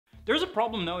There's a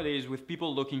problem nowadays with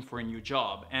people looking for a new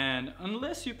job, and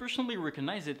unless you personally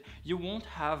recognize it, you won't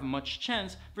have much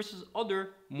chance versus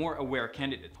other more aware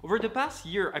candidates. Over the past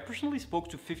year, I personally spoke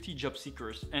to 50 job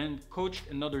seekers and coached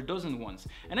another dozen ones,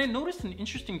 and I noticed an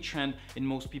interesting trend in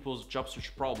most people's job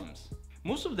search problems.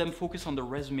 Most of them focus on their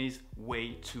resumes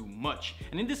way too much.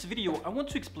 And in this video, I want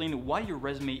to explain why your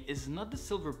resume is not the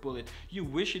silver bullet you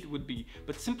wish it would be,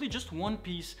 but simply just one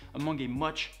piece among a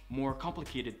much more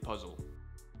complicated puzzle.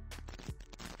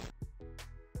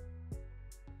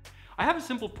 I have a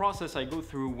simple process I go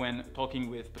through when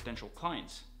talking with potential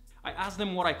clients. I ask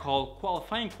them what I call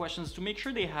qualifying questions to make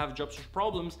sure they have job search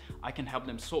problems I can help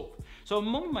them solve. So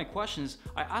among my questions,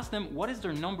 I ask them what is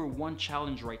their number one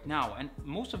challenge right now, and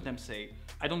most of them say,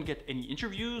 I don't get any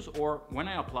interviews, or when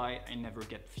I apply, I never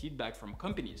get feedback from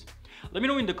companies. Let me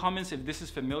know in the comments if this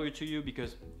is familiar to you,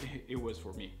 because it was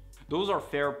for me. Those are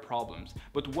fair problems,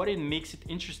 but what it makes it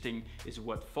interesting is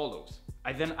what follows.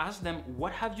 I then ask them,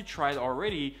 what have you tried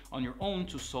already on your own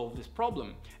to solve this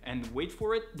problem? And wait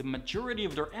for it, the majority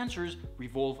of their answers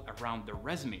revolve around their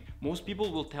resume. Most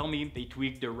people will tell me they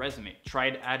tweaked their resume,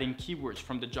 tried adding keywords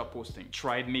from the job posting,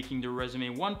 tried making their resume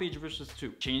one page versus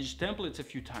two, changed templates a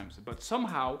few times, but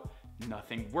somehow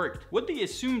nothing worked. What they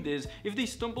assumed is if they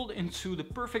stumbled into the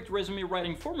perfect resume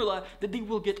writing formula, that they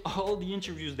will get all the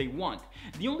interviews they want.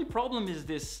 The only problem is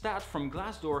this stat from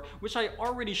Glassdoor, which I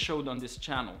already showed on this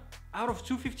channel. Out of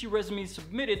 250 resumes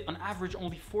submitted, on average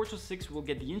only 4 to 6 will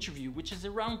get the interview, which is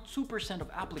around 2% of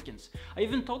applicants. I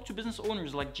even talked to business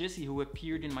owners like Jesse, who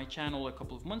appeared in my channel a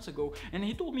couple of months ago, and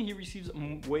he told me he receives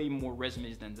way more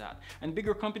resumes than that. And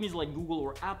bigger companies like Google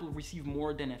or Apple receive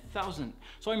more than 1,000.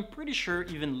 So I'm pretty sure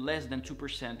even less than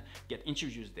 2% get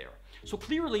interviews there. So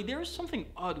clearly there is something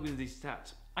odd with these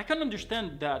stats. I can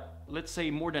understand that, let's say,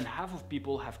 more than half of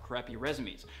people have crappy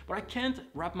resumes, but I can't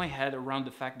wrap my head around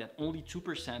the fact that only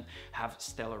 2% have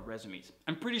stellar resumes.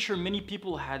 I'm pretty sure many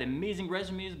people had amazing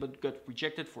resumes but got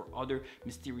rejected for other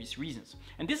mysterious reasons.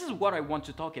 And this is what I want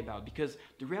to talk about, because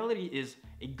the reality is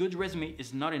a good resume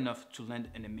is not enough to land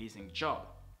an amazing job.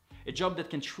 A job that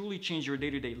can truly change your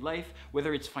day-to-day life,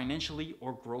 whether it's financially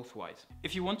or growth-wise.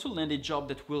 If you want to land a job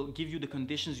that will give you the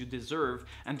conditions you deserve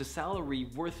and the salary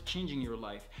worth changing your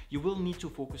life, you will need to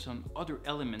focus on other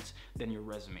elements than your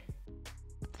resume.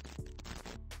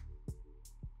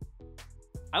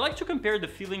 I like to compare the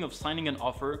feeling of signing an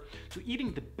offer to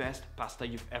eating the best pasta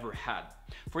you've ever had.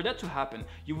 For that to happen,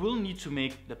 you will need to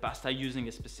make the pasta using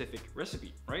a specific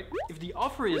recipe, right? If the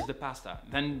offer is the pasta,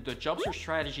 then the job search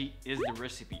strategy is the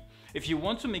recipe. If you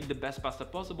want to make the best pasta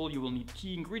possible, you will need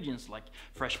key ingredients like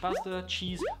fresh pasta,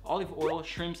 cheese, olive oil,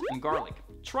 shrimps, and garlic.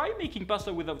 Try making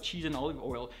pasta without cheese and olive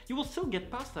oil. You will still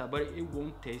get pasta, but it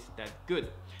won't taste that good.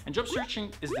 And job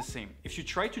searching is the same. If you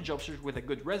try to job search with a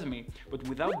good resume, but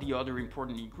without the other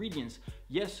important ingredients,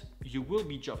 yes, you will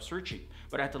be job searching,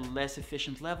 but at a less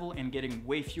efficient level and getting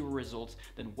way fewer results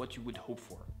than what you would hope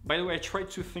for. By the way, I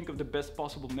tried to think of the best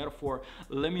possible metaphor.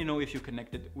 Let me know if you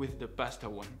connected with the pasta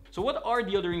one. So what are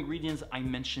the other ingredients I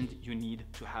mentioned you need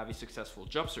to have a successful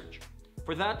job search?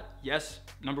 For that, yes,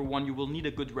 number one, you will need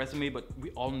a good resume, but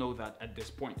we all know that at this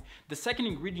point. The second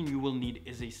ingredient you will need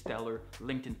is a stellar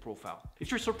LinkedIn profile. If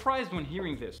you're surprised when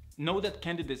hearing this, know that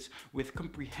candidates with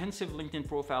comprehensive LinkedIn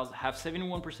profiles have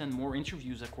 71% more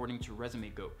interviews according to Resume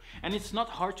Go. And it's not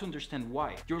hard to understand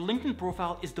why. Your LinkedIn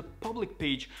profile is the public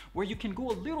page where you can go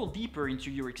a little deeper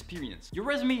into your experience. Your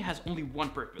resume has only one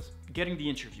purpose, getting the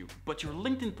interview, but your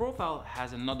LinkedIn profile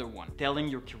has another one, telling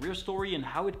your career story and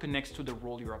how it connects to the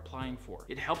role you're applying for.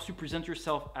 It helps you present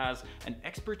yourself as an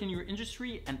expert in your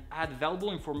industry and add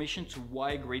valuable information to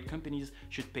why great companies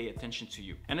should pay attention to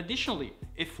you. And additionally,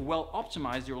 if well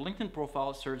optimized, your LinkedIn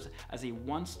profile serves as a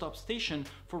one-stop station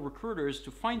for recruiters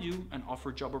to find you and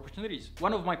offer job opportunities.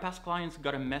 One of my past clients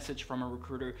got a message from a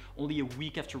recruiter only a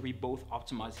week after we both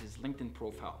optimized his LinkedIn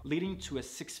profile, leading to a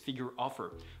 6-figure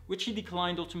offer, which he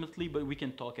declined ultimately, but we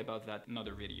can talk about that in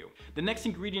another video. The next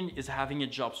ingredient is having a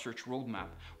job search roadmap.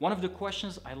 One of the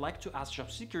questions I like to ask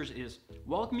job seekers is,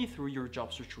 walk me through your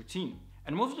job search routine.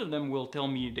 And most of them will tell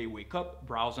me they wake up,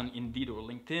 browse on Indeed or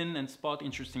LinkedIn, and spot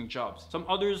interesting jobs. Some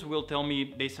others will tell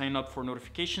me they sign up for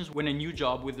notifications when a new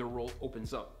job with their role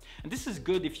opens up. And this is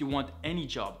good if you want any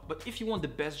job, but if you want the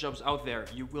best jobs out there,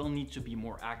 you will need to be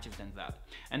more active than that.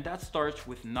 And that starts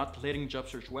with not letting job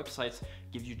search websites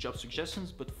give you job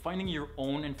suggestions, but finding your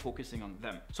own and focusing on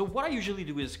them. So what I usually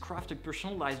do is craft a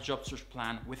personalized job search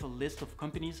plan with a list of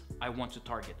companies I want to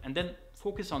target, and then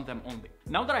focus on them only.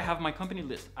 Now that I have my company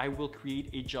list, I will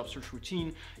create a job search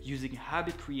routine using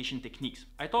habit creation techniques.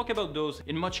 I talk about those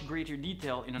in much greater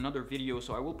detail in another video,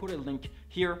 so I will put a link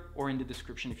here or in the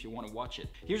description if you want to watch it.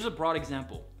 Here's a broad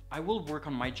example. I will work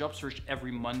on my job search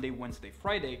every Monday, Wednesday,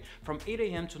 Friday from 8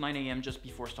 a.m. to 9 a.m. just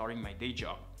before starting my day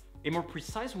job. A more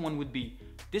precise one would be,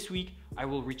 this week, I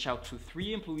will reach out to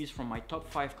 3 employees from my top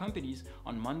 5 companies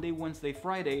on Monday, Wednesday,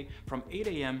 Friday from 8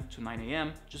 a.m. to 9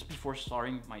 a.m. just before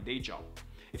starting my day job.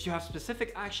 If you have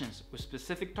specific actions with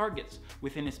specific targets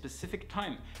within a specific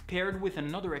time paired with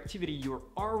another activity you're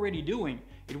already doing,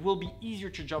 it will be easier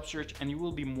to job search and you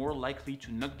will be more likely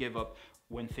to not give up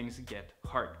when things get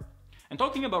hard. And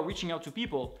talking about reaching out to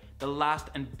people, the last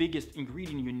and biggest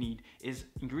ingredient you need is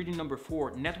ingredient number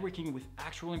 4, networking with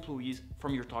actual employees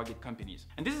from your target companies.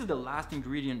 And this is the last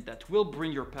ingredient that will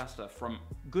bring your pasta from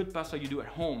good pasta you do at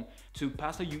home to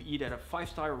pasta you eat at a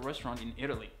 5-star restaurant in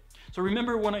Italy. So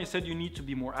remember when I said you need to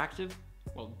be more active?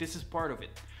 Well, this is part of it.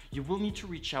 You will need to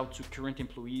reach out to current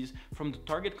employees from the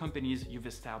target companies you've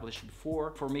established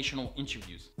before formational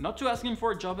interviews. Not to ask them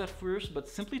for a job at first, but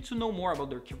simply to know more about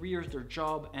their careers, their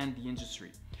job, and the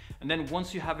industry. And then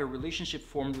once you have a relationship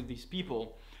formed with these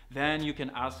people, then you can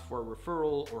ask for a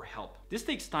referral or help. This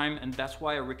takes time, and that's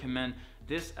why I recommend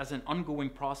this as an ongoing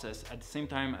process at the same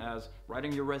time as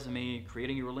writing your resume,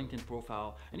 creating your LinkedIn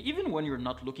profile, and even when you're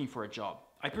not looking for a job.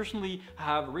 I personally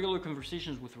have regular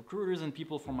conversations with recruiters and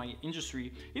people from my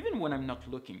industry, even when I'm not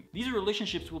looking. These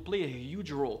relationships will play a huge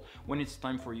role when it's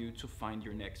time for you to find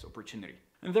your next opportunity.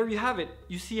 And there you have it.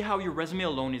 You see how your resume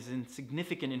alone is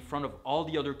insignificant in front of all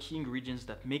the other key ingredients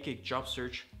that make a job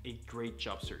search a great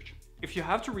job search. If you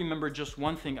have to remember just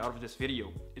one thing out of this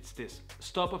video, it's this.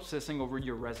 Stop obsessing over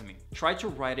your resume. Try to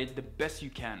write it the best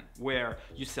you can, where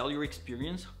you sell your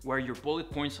experience, where your bullet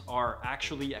points are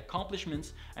actually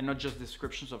accomplishments and not just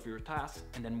descriptions of your tasks,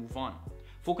 and then move on.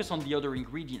 Focus on the other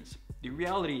ingredients. The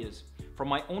reality is, from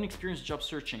my own experience job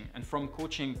searching and from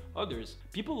coaching others,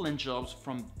 people land jobs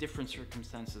from different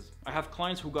circumstances. I have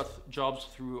clients who got jobs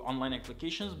through online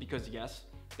applications because yes,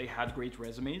 they had great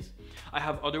resumes. I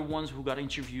have other ones who got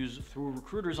interviews through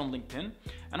recruiters on LinkedIn,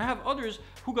 and I have others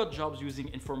who got jobs using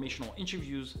informational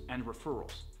interviews and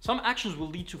referrals. Some actions will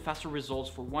lead to faster results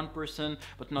for one person,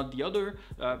 but not the other,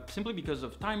 simply because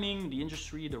of timing, the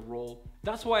industry, the role.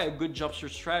 That's why a good job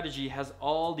search strategy has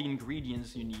all the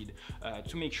ingredients you need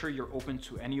to make sure you're open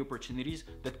to any opportunities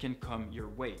that can come your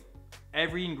way.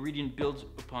 Every ingredient builds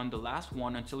upon the last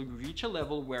one until you reach a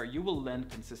level where you will land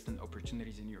consistent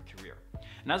opportunities in your career.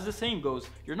 And as the saying goes,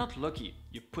 you're not lucky,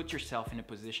 you put yourself in a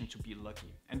position to be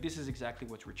lucky. And this is exactly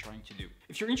what we're trying to do.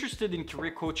 If you're interested in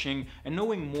career coaching and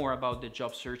knowing more about the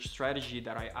job search strategy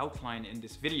that I outlined in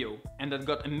this video and that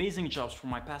got amazing jobs from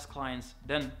my past clients,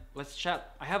 then let's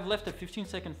chat. I have left a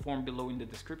 15-second form below in the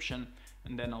description,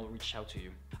 and then I'll reach out to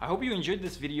you. I hope you enjoyed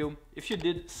this video. If you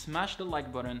did, smash the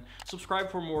like button,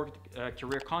 subscribe for more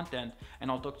career content,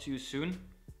 and I'll talk to you soon.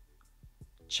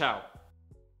 Ciao.